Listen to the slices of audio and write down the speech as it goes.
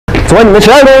昨天你们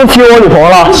谁在公司踢我女朋友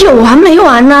了？有完没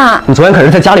完呢？你昨天可是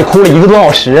在家里哭了1个多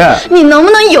小时。你能不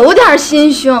能有点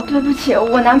心胸？对不起，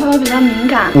我男朋友比较敏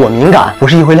感。我敏感不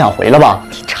是1回2回了吧？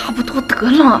你差不多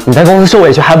得了。你在公司受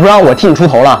委屈还不让我替你出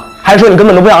头了，还说你根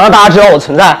本都不想让大家知道我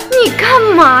存在。你干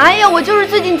嘛呀？我就是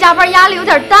最近加班压力有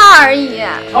点大而已。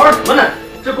吵什么呢？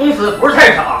这公司不是菜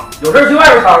市场，有事去外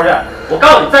边吵吵去。我告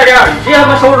诉你，再这样，你直接他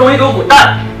妈收拾东西给我滚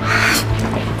蛋！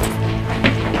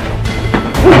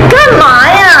你干嘛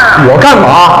呀？我干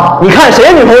嘛？你看谁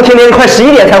的女朋友天天快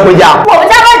11点才回家？我不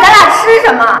加班，咱俩吃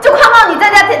什么？就靠你在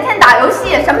家天天打游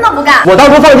戏，什么都不干。我当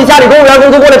初放弃家里公务员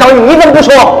工作过来找你，你怎么不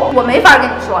说？我没法跟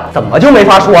你说了。怎么就没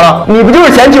法说了？你不就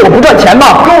是嫌弃我不赚钱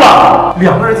吗？够了！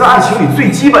两个人在爱情里最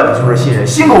基本的就是信任，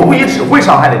心口不一只会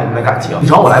伤害了你们的感情。你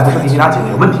找我来不是给你俩解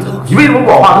决问题的吗？你为什么不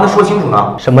把话跟他说清楚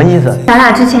呢？什么意思？咱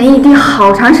俩之前异地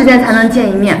好长时间才能见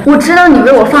一面，我知道你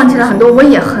为我放弃了很多，我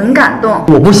也很感动。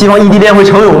我不希望异地恋会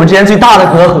成为我们之间最大的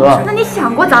隔阂。那你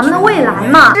想过咱们的未来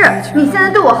吗？是你现在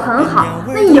对我很好，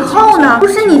那以后呢？不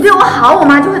是你对我好，我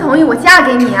妈就会同意我嫁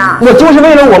给你啊！我就是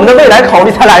为了我们的未来考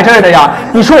虑才来这儿的呀！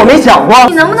你说我没想过？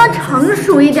你能不能成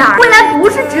熟一点？未来不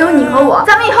是只有你和我，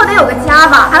咱们以后得有个家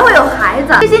吧，还会有孩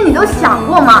子，这些你都想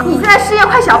过吗？你现在失业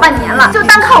快小半年了，就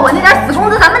单靠我那点死工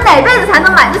资，咱们哪辈子才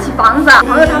能买得起房子？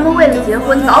朋友他们为了结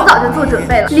婚，早就做准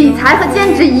备了，理财和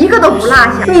兼职一个都不落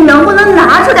下。你能不能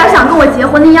拿出点想跟我结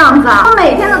婚的样子啊？我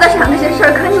每天都在想这些事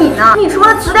儿，可你呢？你除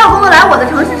了辞掉工作来我的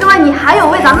城市之外，你还有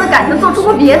为咱们的感情做出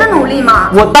过别的努力吗？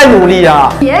我在努力呀！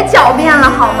别狡辩了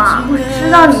好吗？我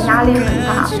知道你压力很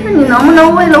大，但是你能不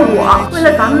能为了我，为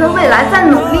了咱们的未来再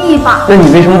努力一把？那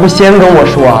你为什么不先跟我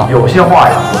说啊？有些话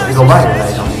呀，我这个外人来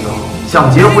讲就更好。想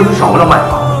结婚就少了买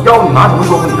房，要不你妈怎么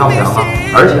说服你丈母娘啊？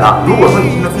而且啊，如果说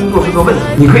你现在工作是个问题，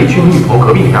你可以去你女朋友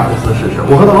隔壁那家公司试试。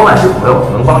我和她老板是朋友，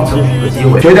能帮你争取个机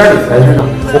会。学点理财知识。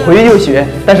我回去就学，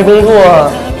但是工作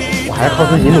我还是靠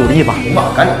自己努力吧。行吧，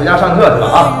赶紧回家上课去了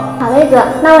啊！好嘞，哥，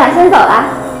那我俩先走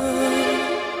了。